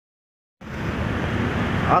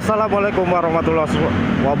Assalamualaikum warahmatullahi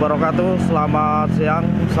wabarakatuh. Selamat siang,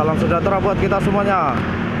 salam sejahtera buat kita semuanya.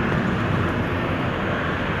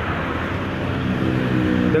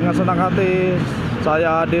 Dengan senang hati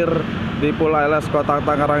saya hadir di Pulau Aris, Kota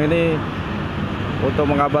Tangerang ini untuk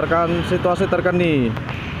mengabarkan situasi terkini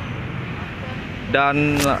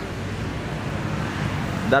dan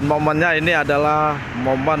momennya ini adalah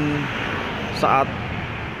momen saat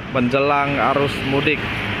menjelang arus mudik.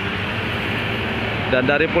 Dan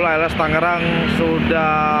dari Pulau Aris Tangerang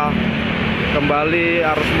sudah kembali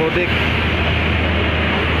arus mudik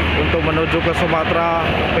untuk menuju ke Sumatera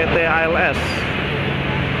PT ALS.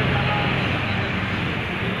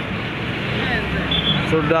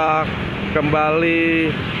 Sudah kembali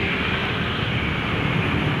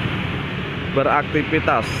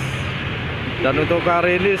beraktivitas. Dan untuk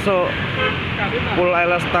hari ini Pulau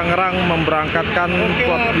Aris Tangerang memberangkatkan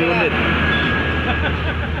 4 unit.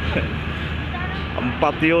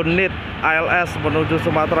 4 unit ALS menuju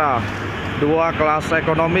Sumatera, 2 kelas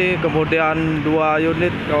ekonomi, kemudian 2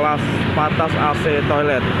 unit kelas patas AC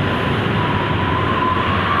toilet.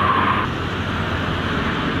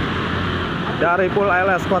 Dari Pulau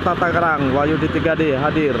ALS Kota Tangerang, Wahyudi 3D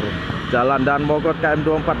hadir. Jalan dan Mogot KM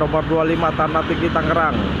 24 nomor 25 Tanah Tinggi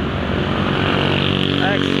Tangerang.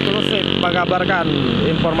 Eksklusif mengabarkan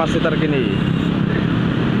informasi terkini.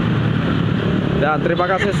 Dan terima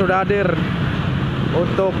kasih sudah hadir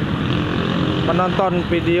untuk menonton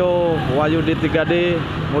video Wahyudi 3D.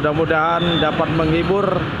 Mudah-mudahan dapat menghibur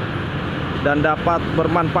dan dapat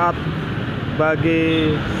bermanfaat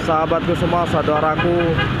bagi sahabatku semua,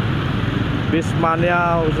 saudaraku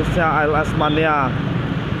busmania, khususnya ALS mania.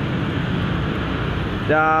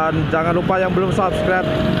 Dan jangan lupa yang belum subscribe,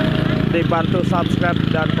 dibantu subscribe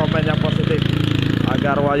dan komen yang positif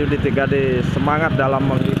agar Wahyudi 3D semangat dalam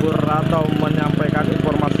menghibur atau menyampaikan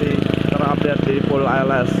informasi terupdate di Pulau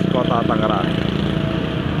ALS Kota Tangerang.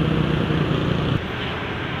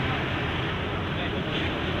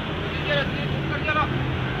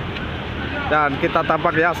 Dan kita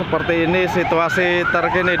tampak ya seperti ini situasi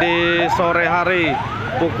terkini di sore hari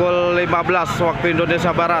pukul 15 waktu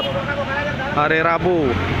Indonesia Barat, hari Rabu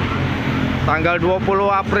tanggal 20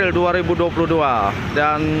 April 2022,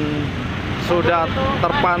 dan sudah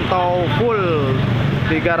terpantau full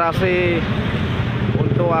di garasi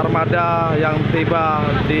untuk armada yang tiba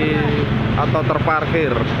di atau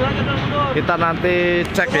terparkir. Kita nanti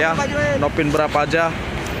cek ya nopin berapa aja.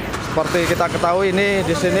 Seperti kita ketahui ini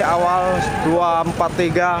di sini awal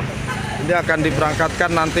 243 ini akan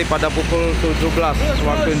diberangkatkan nanti pada pukul 17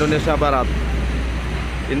 waktu Indonesia Barat.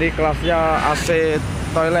 Ini kelasnya AC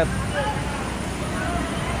toilet.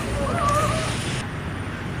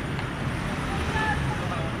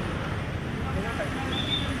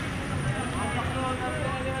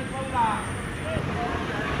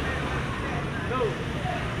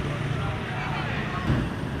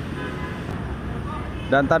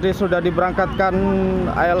 Dan tadi sudah diberangkatkan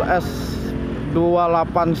ALS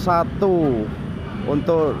 281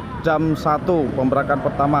 untuk jam 1 pemberangkatan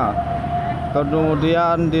pertama.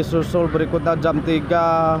 Kemudian disusul berikutnya jam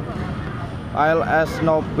 3 ALS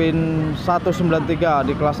Nopin 193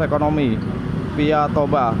 di kelas ekonomi via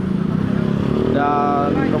Toba.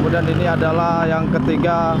 Dan kemudian ini adalah yang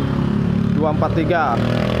ketiga 243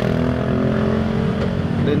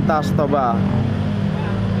 lintas Toba.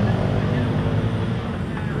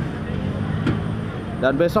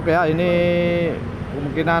 Dan besok ya ini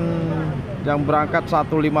kemungkinan yang berangkat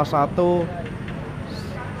 151,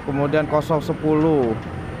 kemudian 010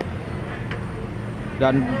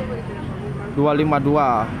 dan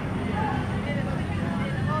 252.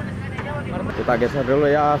 Kita geser dulu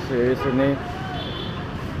ya di sini.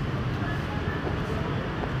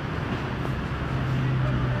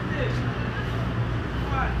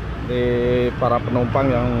 Di para penumpang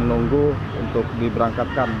yang menunggu untuk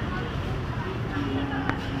diberangkatkan.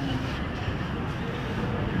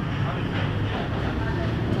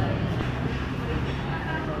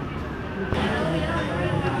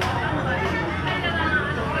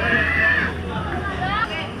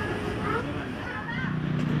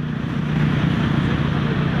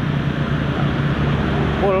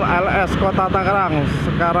 Pulau ALS Kota Tangerang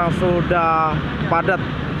sekarang sudah padat,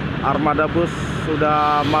 armada bus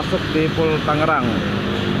sudah masuk di Pulau Tangerang,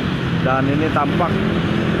 dan ini tampak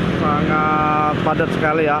sangat padat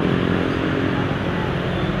sekali ya.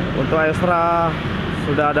 Untuk ekstra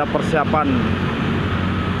sudah ada persiapan.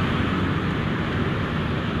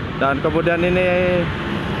 Dan kemudian ini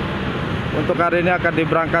untuk hari ini akan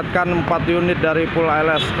diberangkatkan 4 unit dari Pulau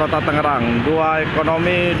ALS Kota Tangerang, 2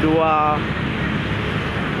 ekonomi, 2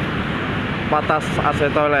 patas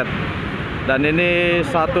AC toilet. Dan ini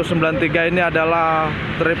 193 ini adalah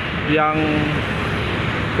trip yang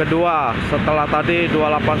kedua setelah tadi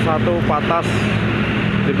 281 Patas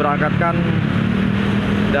diberangkatkan,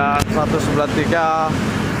 dan 193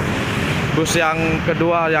 bus yang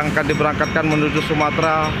kedua yang akan diberangkatkan menuju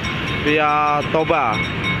Sumatera via Toba.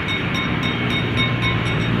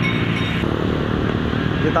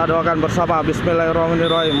 Kita doakan bersama,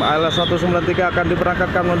 bismillahirrahmanirrahim. ALS 193 akan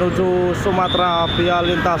diberangkatkan menuju Sumatera via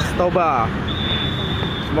lintas Toba.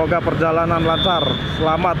 Semoga perjalanan lancar,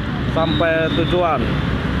 selamat sampai tujuan.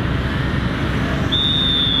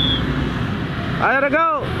 Ayo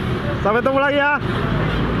Nggk, sampai ketemu lagi ya.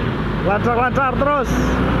 Lancar-lancar terus.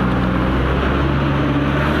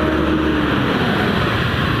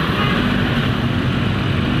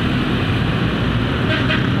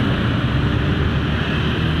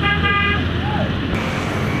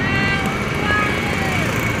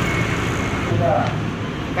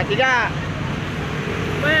 Ketiga.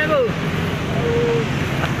 Bagus.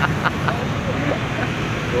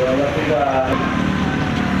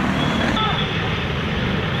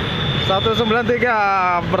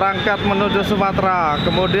 193 berangkat menuju Sumatera,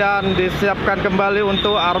 kemudian disiapkan kembali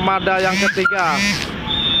untuk armada yang ketiga,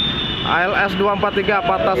 ALS 243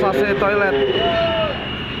 Patas AC toilet.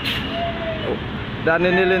 Dan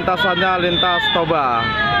ini lintasannya lintas Toba.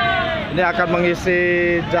 Ini akan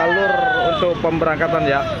mengisi jalur untuk pemberangkatan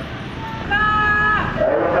ya.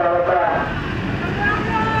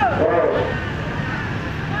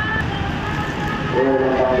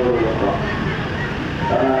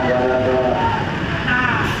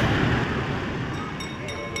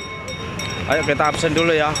 Ayo kita absen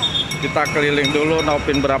dulu ya. Kita keliling dulu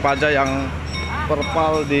naupin berapa aja yang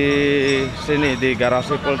perpal di sini di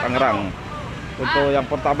Garasi Tangerang. Untuk yang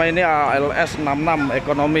pertama ini ALS 66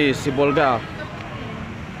 ekonomi Sibolga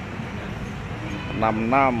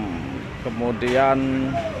 66. Kemudian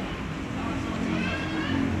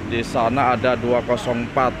di sana ada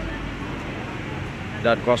 204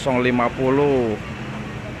 dan 050.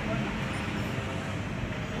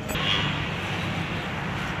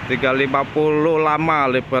 350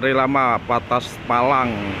 lama, livery lama, Patas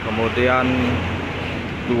Malang. Kemudian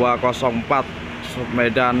 204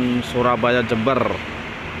 Medan Surabaya Jember.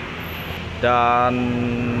 Dan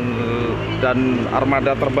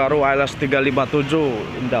armada terbaru ALS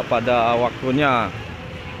 357 indah pada waktunya.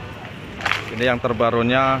 Ini yang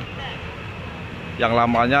terbarunya. Yang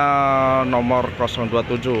lamanya nomor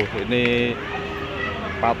 027. Ini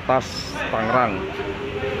Patas Tangerang.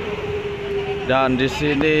 Dan di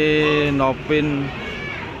sini Nopin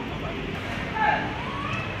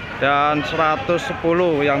dan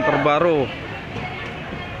 110 yang terbaru.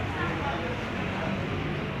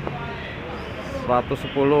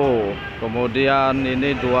 110. Kemudian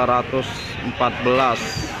ini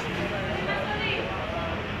 214.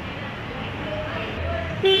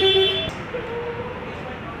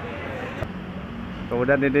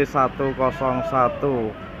 Kemudian ini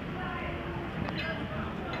 101.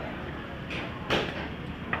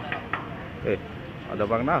 Ada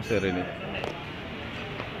Bang Nasir ini.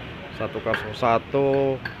 101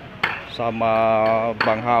 sama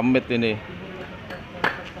Bang Hamid ini.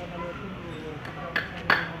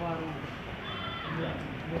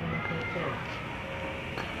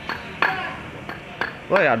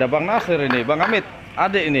 Woi, ada Bang Nasir ini, Bang Hamid,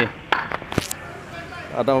 adik ini.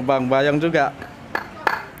 Ada Bang Bayong juga.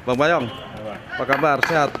 Bang Bayong, apa kabar?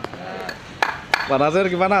 Sehat? Bang Nasir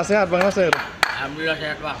gimana? Sehat Bang Nasir? Alhamdulillah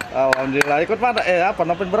sehat Bang. Alhamdulillah. Ikut mana? Apa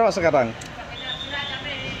Nopin berapa sekarang?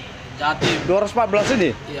 Jatim. 214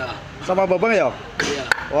 ini? Iya. Sama Babang ya? Iya.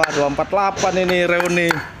 Wah, 248 ini reuni.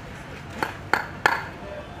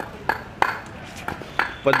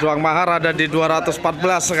 Pejuang mahar ada di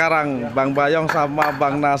 214 sekarang. Bang Bayong sama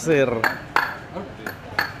Bang Nasir.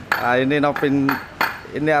 Nah, ini Nopin,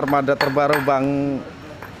 ini armada terbaru Bang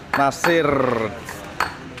Nasir.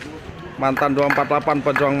 Mantan 248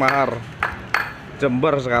 pejuang mahar.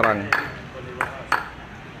 Jember sekarang.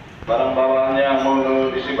 Barang bawahnya mau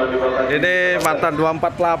diisi baju. Ini mantan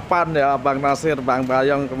 248 ya, Bang Nasir, Bang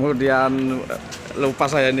Bayong, kemudian lupa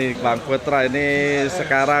saya nih Bang Putra, ini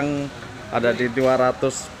sekarang ada di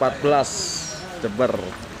 214 Jember.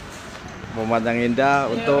 Pemandangan indah.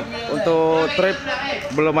 Untuk trip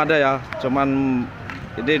belum ada ya, cuman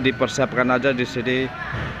ini dipersiapkan aja di sini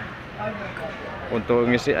untuk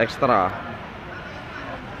ngisi ekstra.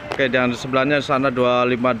 Oke, dan di sebelahnya sana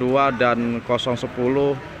 252 dan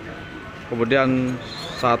 010, kemudian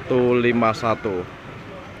 151.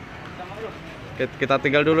 Oke, kita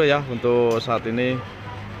tinggal dulu ya untuk saat ini.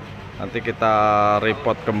 Nanti kita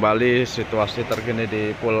report kembali situasi terkini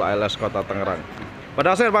di Pool ALS Kota Tangerang.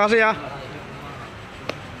 Pada Nasir, makasih ya.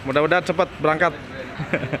 Mudah-mudahan cepat berangkat.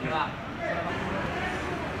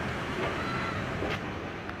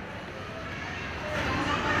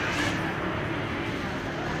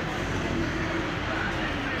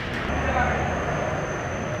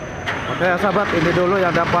 Oke ya sahabat, ini dulu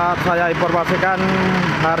yang dapat saya informasikan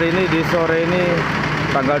hari ini di sore ini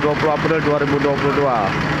tanggal 20 April 2022.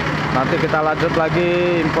 Nanti kita lanjut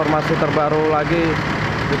lagi informasi terbaru lagi.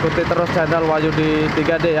 Ikuti terus channel Wahyu di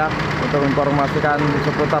 3D ya untuk informasikan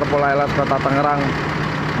seputar Pola LS Kota Tangerang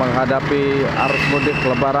menghadapi arus mudik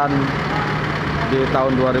lebaran di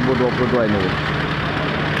tahun 2022 ini.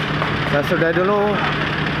 Saya sudahi dulu.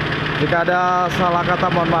 Jika ada salah kata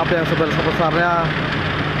mohon maaf yang sebesar-besarnya.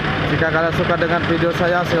 Jika kalian suka dengan video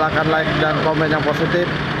saya, silahkan like dan komen yang positif.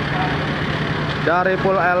 Dari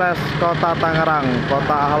Pool LS Kota Tangerang,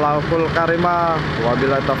 Kota Ahlakul Karimah,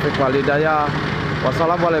 wabillahi taufiq wal hidayah.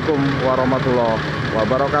 Wassalamualaikum warahmatullahi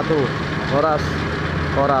wabarakatuh. Horas,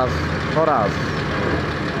 horas, horas.